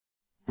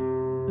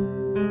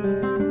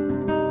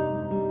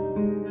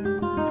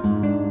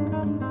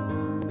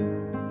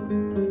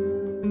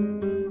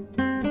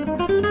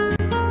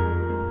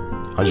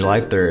on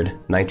July 3,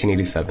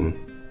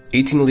 1987,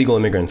 18 illegal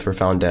immigrants were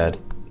found dead,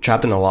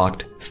 trapped in a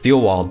locked,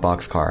 steel-walled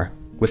boxcar,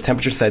 with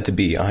temperature said to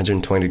be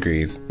 120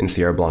 degrees in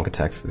Sierra Blanca,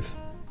 Texas.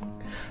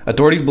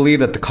 Authorities believe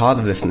that the cause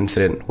of this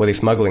incident was a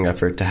smuggling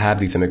effort to have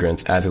these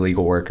immigrants as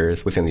illegal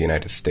workers within the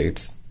United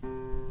States.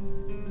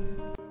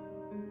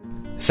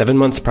 7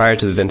 months prior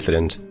to this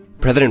incident,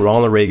 President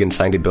Ronal Reagan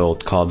signed a bill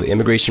called the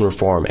Immigration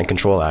Reform and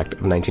Control Act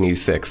of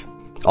 1986,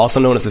 also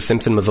known as the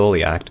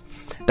Simpson-Mazzoli Act,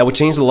 that would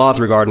change the laws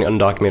regarding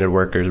undocumented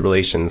workers'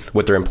 relations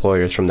with their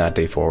employers from that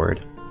day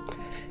forward.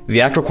 The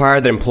act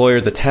required that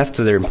employers attest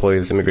to their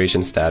employees'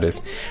 immigration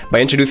status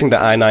by introducing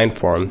the I-9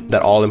 form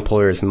that all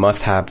employers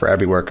must have for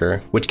every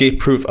worker, which gave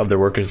proof of their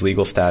workers'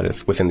 legal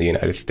status within the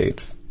United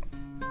States.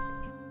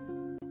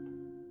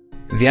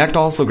 The act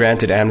also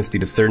granted amnesty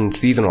to certain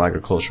seasonal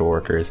agricultural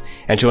workers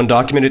and to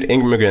undocumented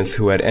immigrants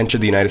who had entered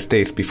the United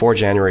States before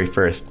January 1,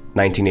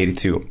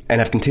 1982,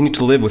 and have continued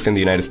to live within the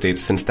United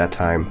States since that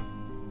time.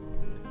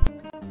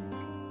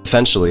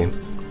 Essentially,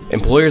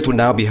 employers would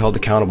now be held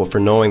accountable for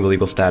knowing the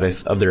legal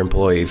status of their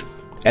employees,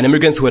 and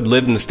immigrants who had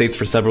lived in the States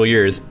for several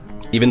years,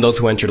 even those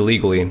who entered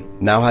illegally,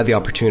 now had the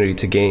opportunity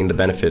to gain the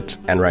benefits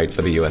and rights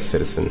of a U.S.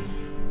 citizen.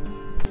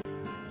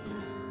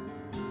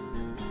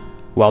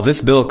 While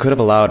this bill could have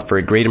allowed for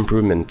a great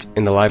improvement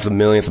in the lives of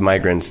millions of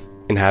migrants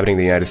inhabiting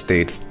the United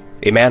States,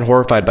 a man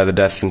horrified by the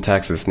deaths in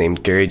Texas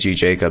named Gary G.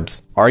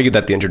 Jacobs argued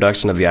that the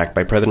introduction of the act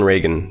by President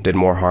Reagan did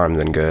more harm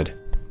than good.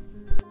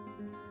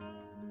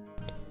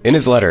 In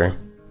his letter,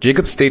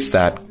 Jacobs states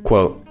that,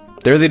 quote,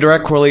 "There is a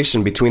direct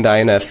correlation between the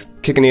INS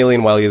kick an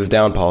alien while he is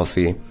down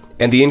policy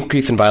and the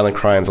increase in violent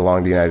crimes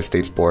along the United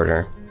States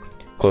border."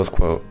 Close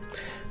quote.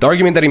 The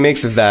argument that he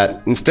makes is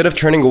that, instead of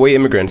turning away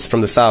immigrants from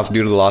the South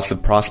due to the loss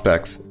of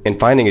prospects in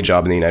finding a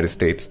job in the United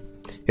States,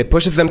 it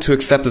pushes them to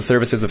accept the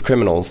services of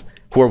criminals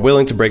who are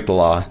willing to break the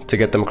law to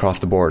get them across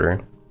the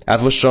border,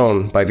 as was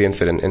shown by the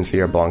incident in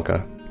Sierra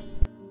Blanca.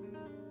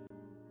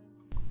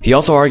 He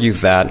also argues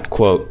that,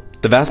 quote,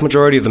 "The vast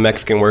majority of the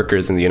Mexican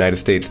workers in the United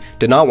States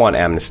did not want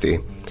amnesty.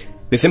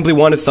 They simply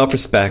wanted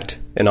self-respect,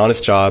 an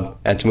honest job,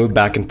 and to move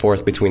back and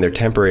forth between their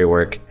temporary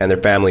work and their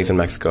families in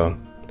Mexico.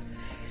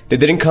 They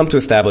didn't come to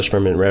establish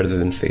permanent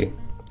residency."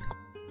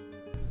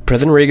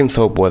 President Reagan's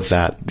hope was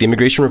that the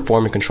Immigration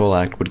Reform and Control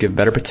Act would give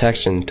better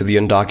protection to the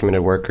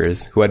undocumented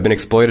workers who had been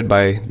exploited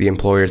by the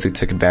employers who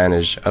took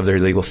advantage of their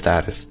legal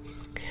status.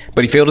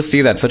 But he failed to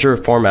see that such a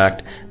reform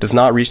act does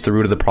not reach the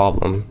root of the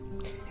problem.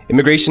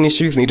 Immigration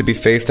issues need to be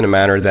faced in a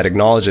manner that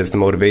acknowledges the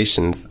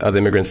motivations of the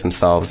immigrants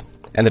themselves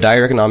and the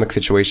dire economic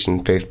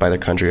situation faced by their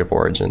country of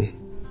origin.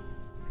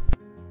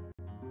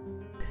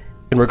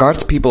 In regards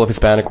to people of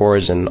Hispanic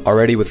origin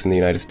already within the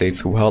United States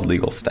who held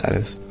legal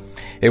status,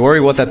 a worry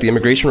was that the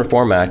Immigration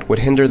Reform Act would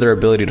hinder their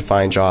ability to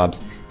find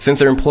jobs, since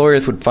their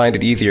employers would find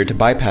it easier to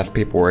bypass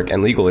paperwork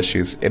and legal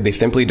issues if they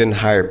simply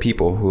didn't hire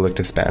people who looked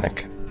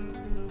Hispanic.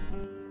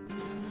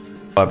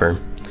 However,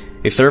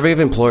 a survey of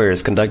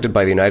employers conducted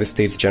by the United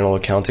States General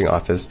Accounting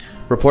Office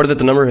reported that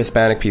the number of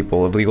Hispanic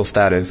people of legal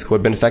status who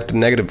had been affected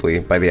negatively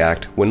by the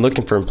act when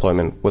looking for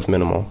employment was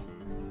minimal.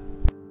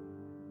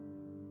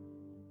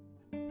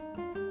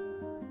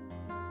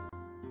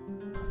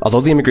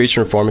 Although the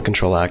Immigration Reform and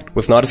Control Act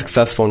was not as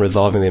successful in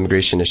resolving the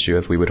immigration issue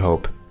as we would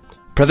hope,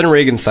 President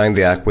Reagan signed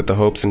the act with the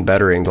hopes in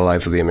bettering the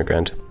lives of the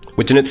immigrant,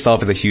 which in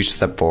itself is a huge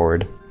step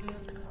forward.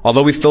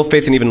 Although we still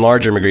face an even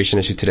larger immigration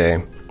issue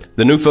today,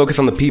 the new focus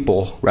on the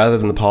people, rather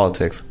than the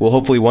politics, will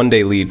hopefully one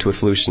day lead to a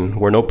solution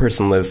where no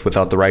person lives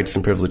without the rights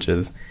and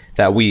privileges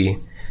that we,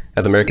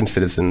 as American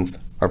citizens,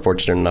 are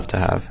fortunate enough to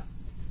have.